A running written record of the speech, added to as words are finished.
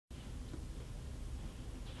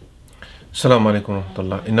السلام عليكم ورحمة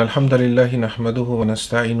الله إن الحمد لله نحمده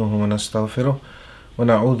ونستعينه ونستغفره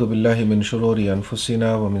ونعوذ بالله من شرور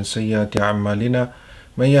أنفسنا ومن سيئات أعمالنا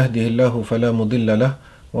من يهده الله فلا مضل له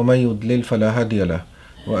ومن يضلل فلا هادي له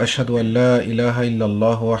وأشهد أن لا إله إلا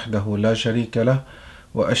الله وحده لا شريك له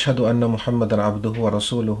وأشهد أن محمدا عبده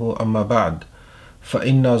ورسوله أما بعد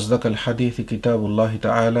فإن أصدق الحديث كتاب الله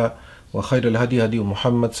تعالى وخير الهدي هدي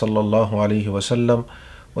محمد صلى الله عليه وسلم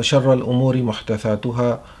وشر الأمور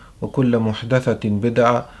محدثاتها وكل محدثة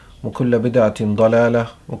بدعة وكل بدعة ضلالة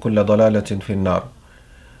وكل ضلالة في النار.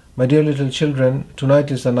 My dear little children,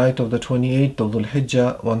 tonight is the night of the 28th of Dhul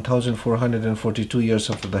Hijjah, 1442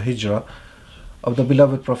 years after the Hijrah of the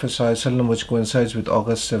beloved Prophet ﷺ, which coincides with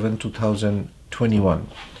August 7, 2021.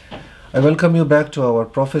 I welcome you back to our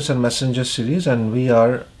Prophets and Messengers series, and we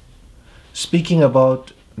are speaking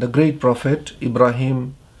about the great Prophet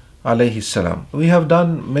Ibrahim alayhi salam. We have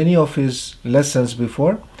done many of his lessons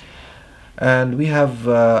before, and we have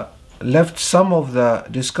left some of the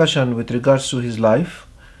discussion with regards to his life.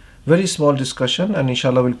 Very small discussion, and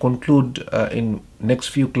inshallah we'll conclude in next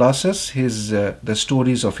few classes the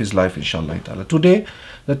stories of his life, inshallah ta'ala. Today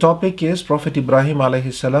the topic is Prophet Ibrahim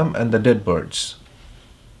alayhi salam and the dead birds.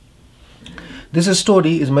 This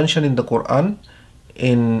story is mentioned in the Quran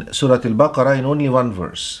in Sura Al-Baqarah in only one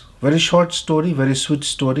verse. Very short story, very sweet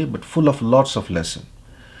story, but full of lots of lesson.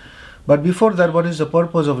 But before that, what is the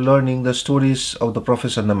purpose of learning the stories of the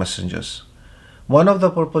prophets and the messengers? One of the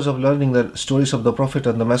purpose of learning the stories of the prophet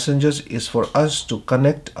and the messengers is for us to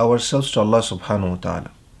connect ourselves to Allah subhanahu wa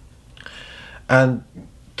ta'ala, and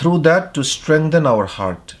through that to strengthen our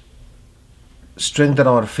heart, strengthen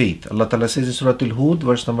our faith. Allah ta'ala says in Surah Al-Hud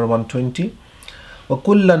verse number 120,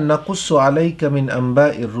 وَكُلًّا نَقُصُّ عَلَيْكَ مِنْ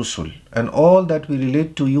أَنْبَاءِ الرُّسُلِ, and all that we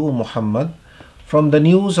relate to you, Muhammad, from the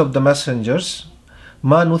news of the messengers,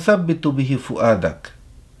 مَا نُثَبِّتُ بِهِ فُؤَادَكَ,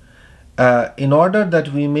 in order that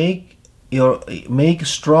we make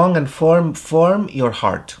strong and firm your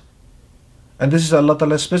heart. And this is Allah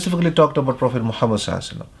Ta'ala specifically talked about Prophet Muhammad sallallahu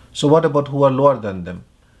alaihi wasallam. So what about who are lower than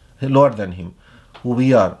him, who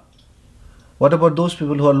we are? What about those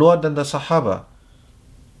people who are lower than the Sahaba?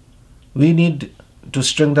 We need to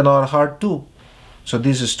strengthen our heart too. So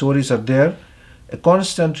these stories are there, a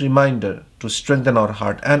constant reminder to strengthen our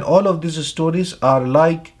heart. And all of these stories are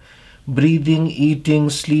like breathing, eating,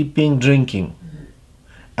 sleeping, drinking.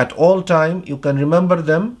 At all time you can remember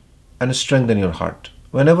them and strengthen your heart.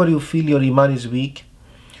 Whenever you feel your iman is weak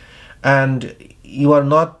and you are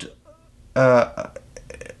not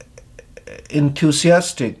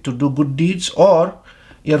enthusiastic to do good deeds, or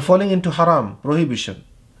you are falling into haram, prohibition,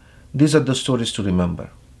 these are the stories to remember.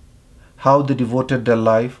 How they devoted their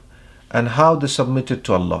life and how they submitted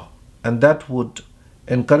to Allah. And that would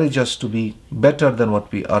encourage us to be better than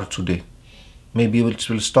what we are today. Maybe it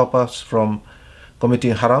will stop us from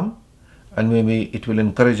committing haram, and maybe it will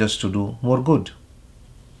encourage us to do more good.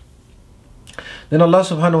 Then Allah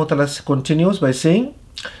subhanahu wa ta'ala continues by saying,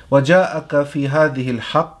 وَجَاءَكَ فِي هَذِهِ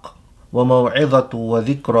الْحَقِّ وَمَوْعِظَةُ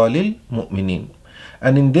وَذِكْرَى لِلْمُؤْمِنِينَ.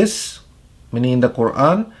 And in this, meaning in the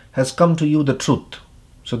Quran, has come to you the truth.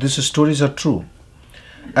 So these stories are true,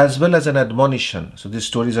 as well as an admonition. So these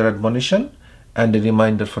stories are admonition and a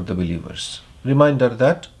reminder for the believers. Reminder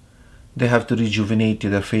that they have to rejuvenate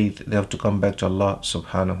their faith, they have to come back to Allah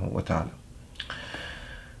subhanahu wa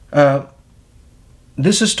ta'ala.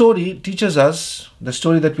 This story teaches us, the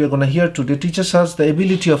story that we are going to hear today teaches us the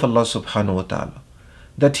ability of Allah subhanahu wa ta'ala,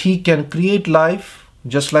 that He can create life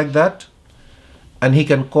just like that, and He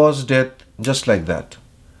can cause death just like that,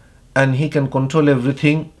 and He can control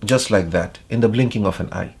everything just like that in the blinking of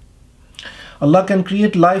an eye. Allah can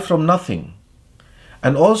create life from nothing,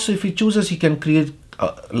 and also if He chooses, He can create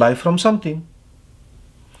life from something.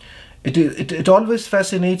 It always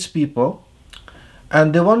fascinates people,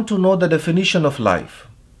 and they want to know the definition of life,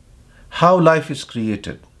 how life is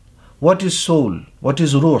created, what is soul, what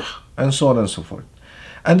is ruh, and so on and so forth.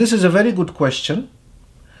 And this is a very good question,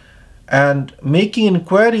 and making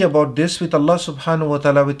inquiry about this with Allah subhanahu wa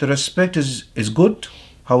ta'ala with respect is good.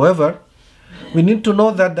 However, we need to know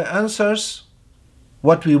that the answers,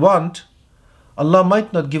 what we want, Allah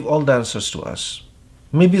might not give all the answers to us.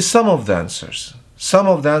 Maybe some of the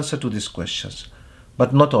answer to these questions,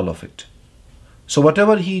 but not all of it. So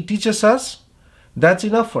whatever He teaches us, that's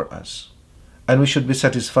enough for us, and we should be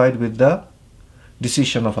satisfied with the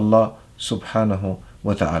decision of Allah subhanahu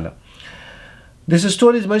wa ta'ala. This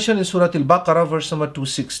story is mentioned in Surah Al-Baqarah verse number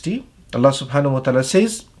 260. Allah subhanahu wa ta'ala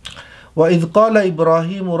says, وَإِذْ قَالَ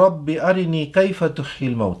إِبْرَاهِيمُ رَبِّ أَرِنِي كَيْفَ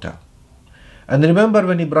تُحْيِي الْمَوْتَى. And remember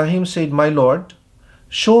when Ibrahim said, my Lord,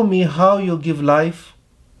 show me how you give life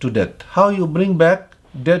to death, how you bring back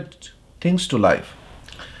dead things to life.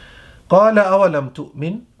 قَالَ أَوَلَمْ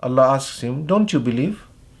تُؤْمِنْ Allah asks him, don't you believe?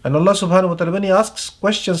 And Allah subhanahu wa ta'ala, when He asks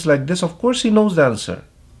questions like this, of course He knows the answer,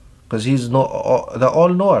 because He is the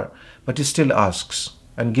all-knower, but He still asks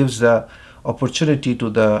and gives the opportunity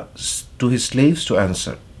to His slaves to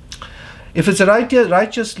answer. If it's a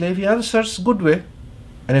righteous slave, he answers good way,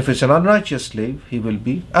 and if it's an unrighteous slave, he will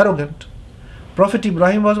be arrogant. Prophet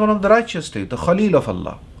Ibrahim was one of the righteous slaves, the Khalil of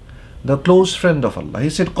Allah, the close friend of Allah. He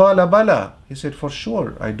said, قَالَ بَلَى He said, for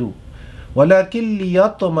sure, I do. وَلَكِنْ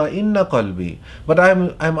لِيَطْمَئِنَّ قَلْبِي But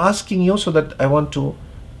I'm asking you so that I want to,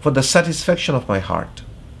 for the satisfaction of my heart.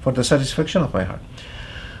 For the satisfaction of my heart.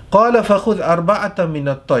 قَالَ فَخُذْ أَرْبَعَةً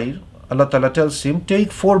مِنَ الطَّيْرِ Allah Ta'ala tells him,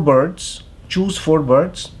 take 4 birds, choose 4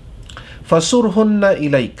 birds, فَسُرْهُنَّ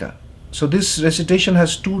إِلَيْكَ So this recitation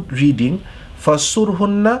has 2 reading,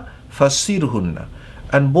 فَسُرْهُنَّ فَسِرْهُنَّ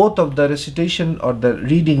And both of the recitation or the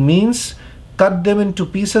reading means cut them into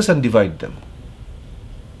pieces and divide them.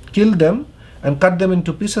 Kill them and cut them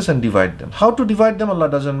into pieces and divide them. How to divide them, Allah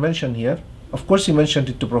doesn't mention here. Of course He mentioned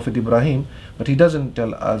it to Prophet Ibrahim, but He doesn't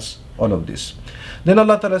tell us all of this. Then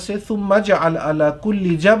Allah Ta'ala says, ثُمَّ جَعَلْ عَلَى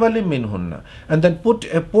كُلِّ جَبَلٍ مِّنْهُنَّ And then put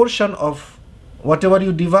a portion of whatever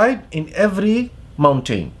you divide in every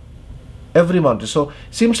mountain. Every mountain. So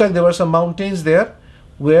seems like there were some mountains there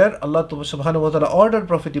where Allah subhanahu wa ta'ala ordered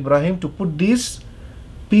Prophet Ibrahim to put these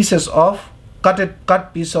pieces of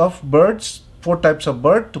cut piece of birds, 4 types of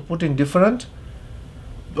bird, to put in different,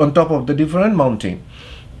 on top of the different mountain.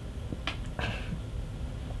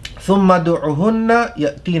 ثُمَّ دُعُهُنَّ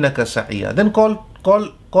يَأْتِينَكَ سَعِيًّا Then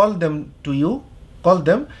call them to you, call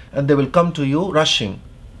them, and they will come to you rushing.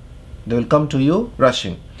 They will come to you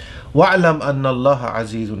rushing. وَعْلَمْ أَنَّ اللَّهَ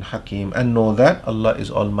عَزِيزٌ حَكِيمٌ And know that Allah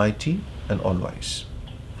is Almighty and All-Wise.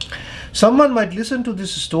 Someone might listen to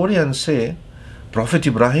this story and say, Prophet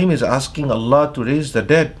Ibrahim is asking Allah to raise the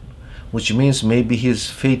dead, which means maybe his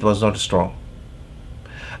faith was not strong.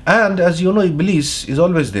 And as you know, Iblis is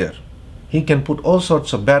always there. He can put all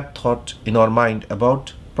sorts of bad thought in our mind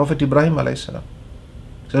about Prophet Ibrahim alayhi salam.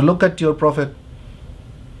 So look at your Prophet,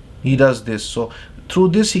 he does this. So through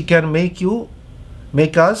this he can make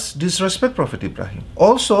us disrespect Prophet Ibrahim.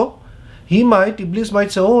 Also, Iblis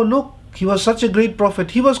might say, oh look, he was such a great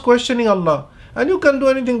prophet, he was questioning Allah, and you can do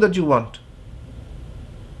anything that you want.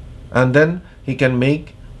 And then he can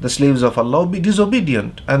make the slaves of Allah be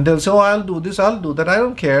disobedient, and they'll say, oh, I'll do this, I'll do that, I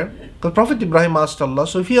don't care, because Prophet Ibrahim asked Allah,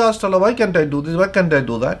 so if he asked Allah, why can't I do this, why can't I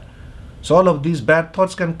do that? So all of these bad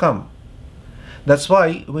thoughts can come. That's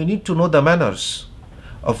why we need to know the manners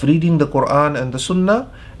of reading the Quran and the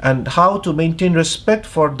Sunnah, and how to maintain respect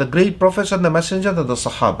for the great prophets and the messengers and the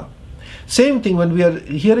Sahaba. Same thing when we are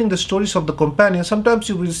hearing the stories of the companions, sometimes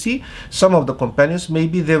you will see some of the companions,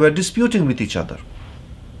 maybe they were disputing with each other.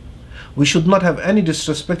 We should not have any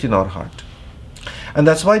disrespect in our heart. And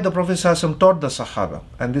that's why the Prophet ﷺ taught the Sahaba.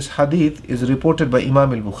 And this hadith is reported by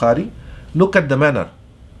Imam al-Bukhari. Look at the manner.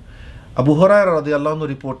 Abu Hurairah radiallahu anhu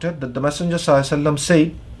reported that the Messenger ﷺ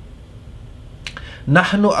said,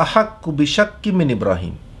 نحن أحق بشك من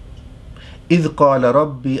إبراهيم إذ قال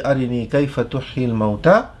ربي أرني كيف تحيي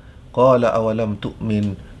الموتى قال أولم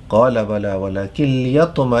تؤمن قال بلى ولكن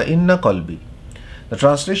ليطمئن قلبي. The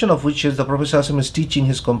translation of which is, the Prophet ﷺ is teaching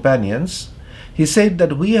his companions. He said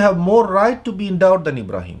that we have more right to be in doubt than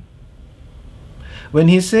Ibrahim. When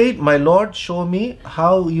he said, my Lord, show me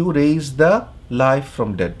how you raise the life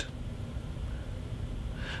from dead.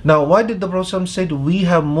 Now, why did the Prophet say we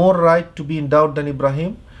have more right to be in doubt than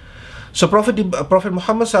Ibrahim? So Prophet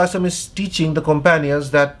Muhammad ﷺ is teaching the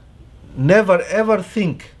companions that never ever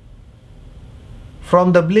think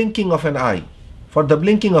from the blinking of an eye, for the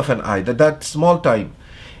blinking of an eye, that small time,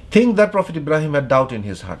 think that Prophet Ibrahim had doubt in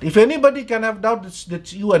his heart. If anybody can have doubt,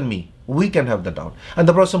 it's you and me. We can have the doubt. And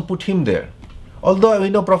the Prophet put him there. Although we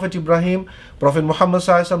know Prophet Ibrahim, Prophet Muhammad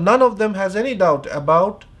ﷺ, none of them has any doubt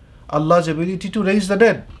about Allah's ability to raise the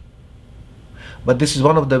dead. But this is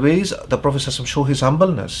one of the ways the Prophet ﷺ showed his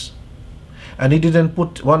humbleness. And he didn't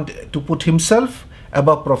want to put himself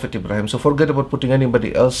above Prophet Ibrahim. So forget about putting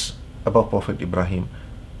anybody else above Prophet Ibrahim,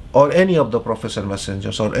 or any of the prophets and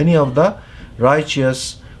messengers, or any of the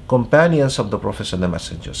righteous companions of the prophets and the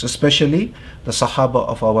messengers, especially the Sahaba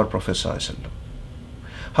of our Prophet ﷺ.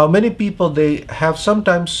 How many people they have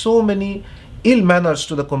sometimes so many ill manners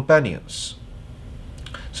to the companions.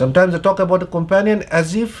 Sometimes they talk about a companion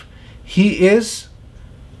as if he is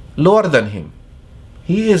lower than him.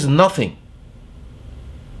 He is nothing.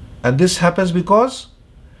 And this happens because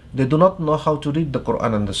they do not know how to read the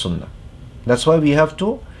Quran and the Sunnah. That's why we have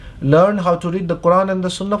to learn how to read the Quran and the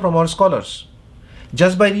Sunnah from our scholars.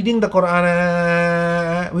 Just by reading the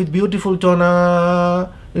Quran with beautiful tone,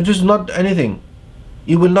 It is not anything.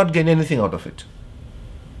 You will not gain anything out of it.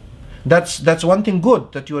 That's one thing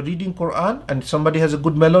good, that you are reading Quran and somebody has a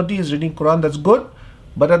good melody, is reading Quran, that's good.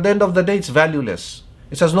 But at the end of the day, it's valueless.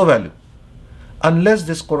 It has no value unless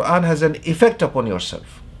this Quran has an effect upon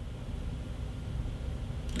yourself.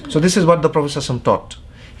 So this is what the Prophet ﷺ taught.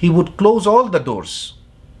 He would close all the doors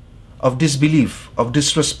of disbelief, of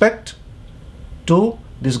disrespect to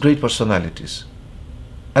these great personalities.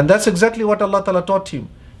 And that's exactly what Allah Ta'ala taught him.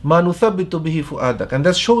 مَا نُثَبِّتُ بِهِ فُؤَادَكَ. And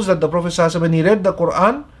that shows that the Prophet ﷺ, when he read the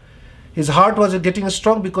Quran, his heart was getting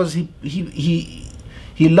strong because he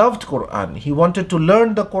loved Quran. He wanted to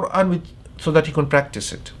learn the Quran so that he could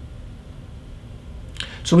practice it.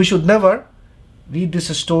 So we should never read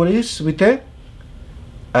these stories with a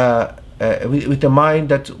mind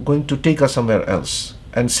that's going to take us somewhere else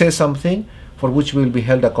and say something for which we will be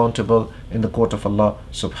held accountable in the court of Allah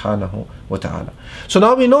subhanahu wa ta'ala. So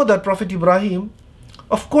now we know that Prophet Ibrahim,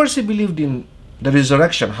 of course he believed in the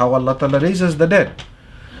resurrection, how Allah Ta'ala raises the dead.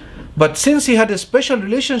 But since he had a special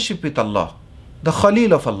relationship with Allah, the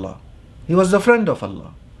Khalil of Allah, he was the friend of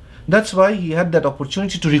Allah. That's why he had that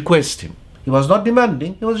opportunity to request him. He was not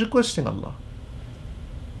demanding, he was requesting Allah.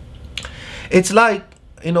 It's like,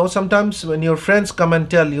 sometimes when your friends come and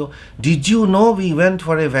tell you, did you know we went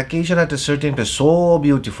for a vacation at a certain place, so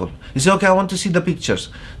beautiful. You say, okay, I want to see the pictures.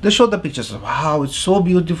 They show the pictures. Wow, it's so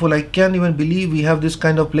beautiful. I can't even believe we have this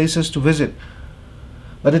kind of places to visit.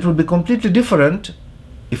 But it would be completely different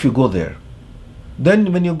if you go there.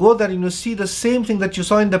 Then when you go there and you see the same thing that you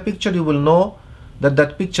saw in the picture, you will know that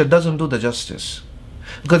that picture doesn't do the justice.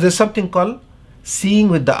 Because there's something called seeing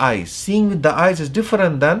with the eyes. Seeing with the eyes is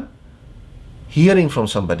different than hearing from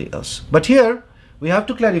somebody else. But here we have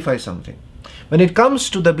to clarify something. When it comes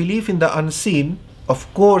to the belief in the unseen,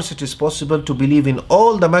 of course it is possible to believe in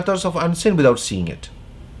all the matters of unseen without seeing it.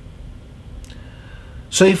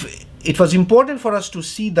 So if it was important for us to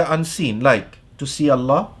see the unseen, like to see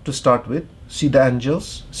Allah to start with, see the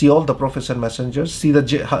angels, see all the prophets and messengers, see the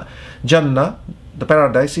Jannah, the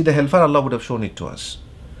paradise, see the hellfire, Allah would have shown it to us.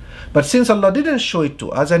 But since Allah didn't show it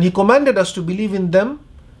to us and He commanded us to believe in them,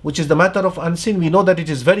 which is the matter of unseen, we know that it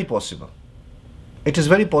is very possible. It is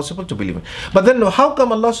very possible to believe in. But then how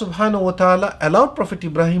come Allah subhanahu wa ta'ala allowed Prophet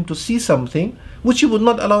Ibrahim to see something which He would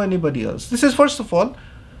not allow anybody else? This is first of all,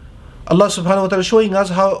 Allah subhanahu wa ta'ala showing us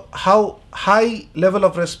how high level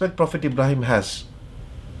of respect Prophet Ibrahim has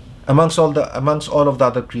amongst all of the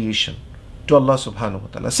other creation to Allah subhanahu wa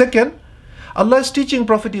ta'ala. Second, Allah is teaching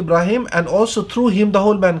Prophet Ibrahim and also through him the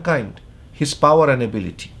whole mankind, his power and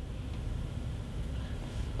ability.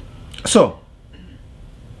 So,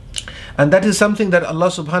 and that is something that Allah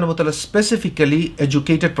subhanahu wa ta'ala specifically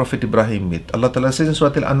educated Prophet Ibrahim with. Allah ta'ala says in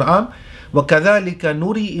Surah Al-An'am, وَكَذَلِكَ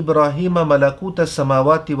نُرِي إِبْرَاهِيمَ مَلَكُوتَ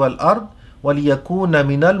السَّمَاوَاتِ وَالْأَرْضِ وَلِيَكُونَ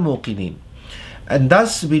مِنَ الْمُوقِنِينَ. And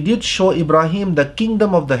thus we did show Ibrahim the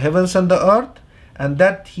kingdom of the heavens and the earth, and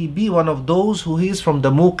that he be one of those who is from the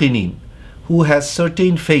muqinin, who has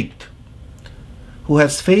certain faith, who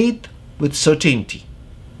has faith with certainty.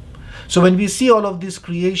 So when we see all of this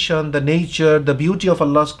creation, the nature, the beauty of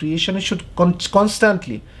Allah's creation, it should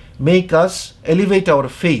constantly make us elevate our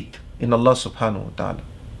faith in Allah subhanahu wa ta'ala.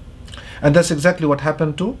 And that's exactly what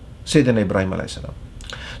happened to Sayyidina Ibrahim alayhi salam.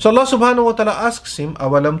 So Allah subhanahu wa ta'ala asks him,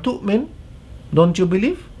 أَوَلَمْ تُؤْمِنْ? Don't you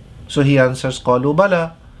believe? So he answers, قَالُوا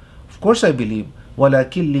بَلَى. Of course I believe.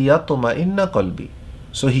 وَلَكِنْ لِيَطْمَئِنَّ قَلْبِي.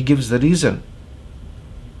 So he gives the reason,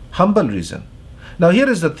 humble reason. Now here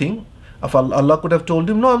is the thing, if Allah could have told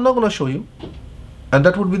him, no, I'm not going to show you, and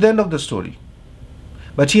that would be the end of the story.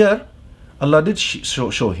 But here Allah did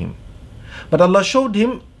show him, but Allah showed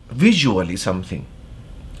him visually something.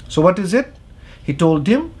 So what is it? He told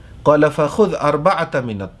him, قَالَ فَخُذْ أَرْبَعَةَ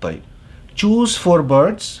مِنَ الطَّيْرِ. Choose 4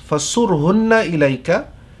 birds, فَصُرْهُنَّ إِلَيْكَ.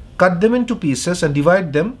 Cut them into pieces and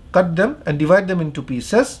divide them, cut them and divide them into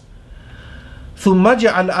pieces. ثُمَّ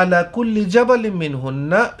جَعَلْ عَلَى كُلِّ جَبَلٍ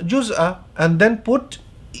مِّنْهُنَّ جُزْءًا. And then put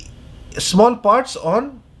small parts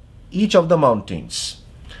on each of the mountains.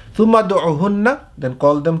 ثُمَّ دُعُهُنَّ. Then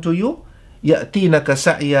call them to you. يَأْتِينَكَ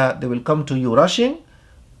سَعْيًا. They will come to you rushing.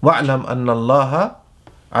 وَاعْلَمْ أَنَّ اللَّهَ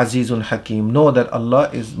عَزِيزٌ حَكِيمٌ. Know that Allah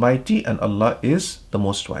is mighty and Allah is the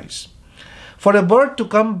most wise. For a bird to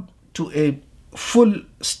come to a full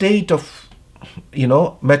state of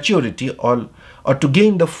maturity or to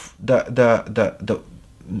gain they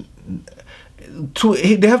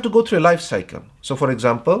have to go through a life cycle. So for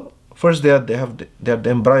example, first they have the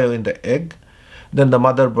embryo in the egg, then the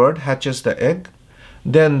mother bird hatches the egg,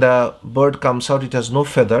 then the bird comes out, it has no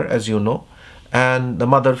feather, as you know, and the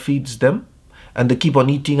mother feeds them, and they keep on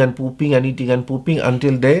eating and pooping and eating and pooping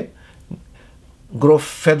until they grow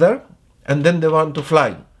feather, and then they want to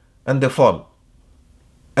fly and they fall,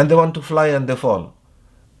 and they want to fly and they fall,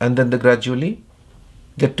 and then they gradually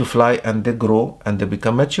get to fly and they grow and they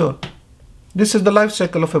become mature. This is the life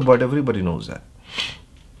cycle of a bird. Everybody knows that.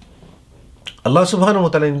 Allah subhanahu wa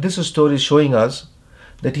ta'ala in this story is showing us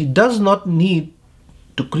that He does not need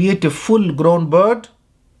to create a full grown bird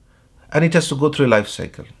and it has to go through a life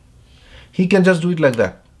cycle. He can just do it like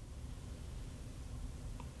that.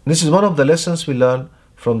 This is one of the lessons we learn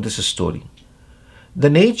from this story. The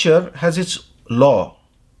nature has its law,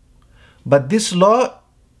 but this law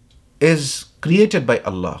is created by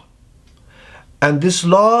Allah, and this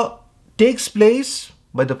law takes place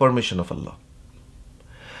by the permission of Allah.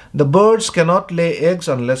 The birds cannot lay eggs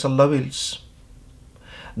unless Allah wills.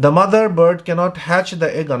 The mother bird cannot hatch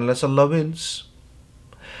the egg unless Allah wills.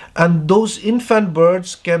 And those infant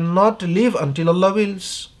birds cannot live until Allah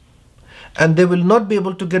wills. And they will not be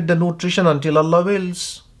able to get the nutrition until Allah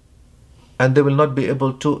wills. And they will not be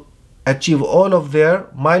able to achieve all of their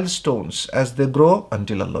milestones as they grow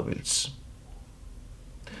until Allah wills.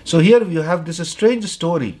 So here you have this strange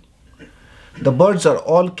story. The birds are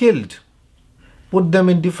all killed, put them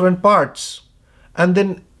in different parts, and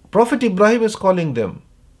then Prophet Ibrahim is calling them.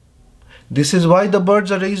 This is why the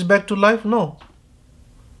birds are raised back to life? No.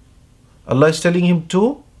 Allah is telling him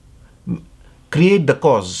to create the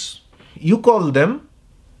cause. You call them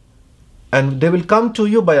and they will come to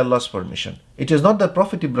you by Allah's permission. It is not that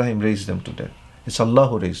Prophet Ibrahim raised them to death. It's Allah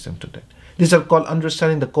who raised them to death. These are called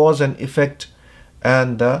understanding the cause and effect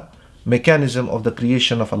and the mechanism of the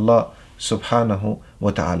creation of Allah subhanahu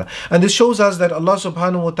wa ta'ala. And this shows us that Allah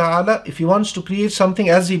subhanahu wa ta'ala, if He wants to create something,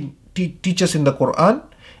 as He teaches in the Quran,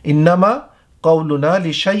 إِنَّمَا قَوْلُنَا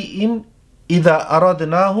لِشَيْءٍ إِذَا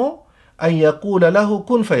أَرَدْنَاهُ أَن يَقُولَ لَهُ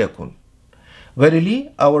كُن فَيَكُن.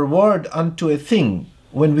 Verily, our word unto a thing,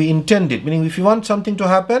 when we intend it, meaning if you want something to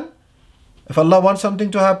happen, if Allah wants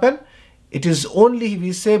something to happen, it is only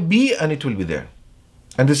we say be and it will be there.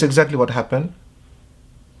 And this is exactly what happened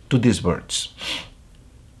to these birds.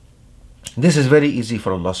 This is very easy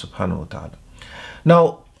for Allah subhanahu wa ta'ala.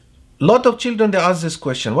 Now, lot of children, they ask this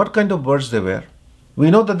question, what kind of birds they were? We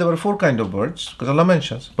know that there were 4 kinds of birds, because Allah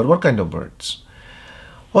mentions, but what kind of birds?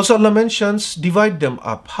 Also Allah mentions, divide them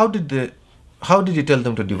up. How did He tell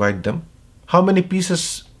them to divide them? How many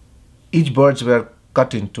pieces each birds were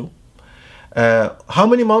cut into? How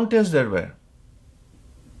many mountains there were?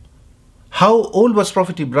 How old was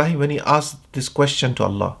Prophet Ibrahim when he asked this question to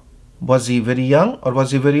Allah? Was he very young or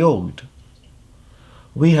was he very old?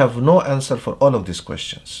 We have no answer for all of these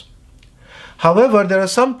questions. However, there are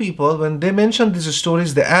some people, when they mention these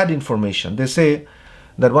stories, they add information. They say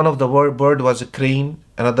that one of the bird was a crane,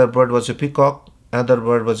 another bird was a peacock, another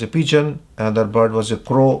bird was a pigeon, another bird was a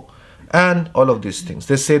crow, and all of these things.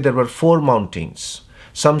 They say there were 4 mountains.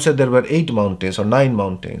 Some say there were 8 mountains or 9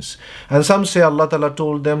 mountains. And some say Allah Ta'ala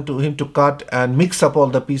told him to cut and mix up all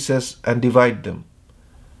the pieces and divide them.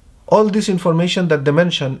 All this information that they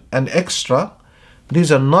mention and extra,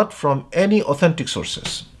 these are not from any authentic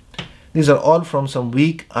sources. These are all from some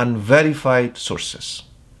weak, unverified sources.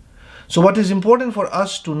 So what is important for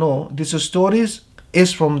us to know, these stories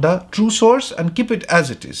is from the true source and keep it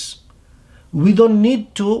as it is. We don't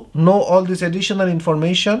need to know all this additional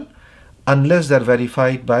information unless they are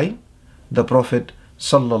verified by the Prophet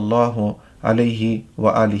sallallahu alaihi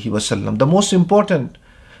wa alihi wasallam. The most important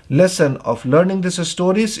lesson of learning these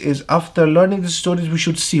stories is, after learning these stories, we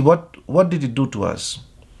should see what did it do to us.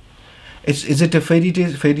 Is it a fairy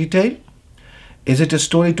tale? Is it a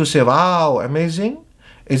story to say, wow, amazing?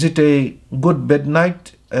 Is it a good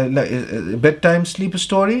bedtime sleep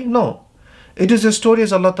story? No. It is a story,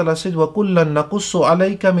 as Allah Ta'ala said, وَكُلًّا نَقُصُّ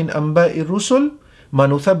عَلَيْكَ مِنْ أَنْبَاءِ الرُّسُلِ مَا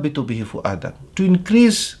نُثَبِّتُ بِهِ فُؤَادًا. To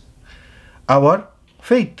increase our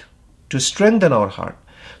faith, to strengthen our heart.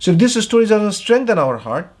 So if this story doesn't strengthen our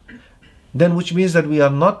heart, then which means that we are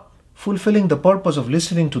not fulfilling the purpose of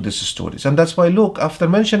listening to these stories. And that's why, look, after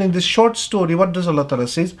mentioning this short story, what does Allah Ta'ala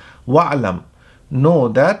say? وَعْلَمْ. Know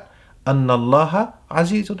that أَنَّ اللَّهَ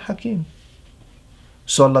عَزِيزٌ حَكِيمٌ.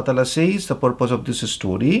 So Allah Ta'ala says the purpose of this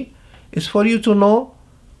story is for you to know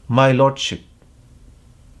my Lordship,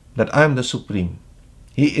 that I am the Supreme.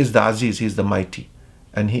 He is the Aziz, He is the Mighty,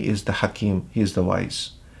 and He is the Hakim, He is the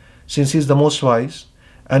Wise. Since He is the most wise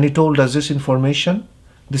and He told us this information,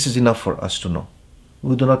 this is enough for us to know.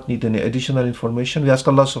 We do not need any additional information. We ask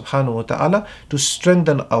Allah subhanahu wa ta'ala to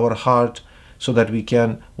strengthen our heart so that we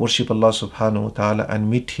can worship Allah subhanahu wa ta'ala and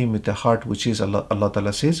meet Him with a heart which is, Allah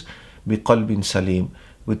Ta'ala says, biqalbin salim,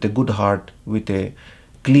 with a good heart, with a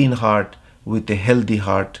clean heart, with a healthy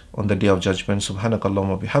heart on the day of judgment.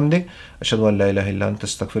 Subhanakallahumma bihamdik, ashhadu an la ilaha illa anta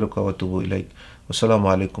astaghfiruka wa atubu ilaik.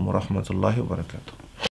 Wassalamualaikum warahmatullahi wabarakatuh.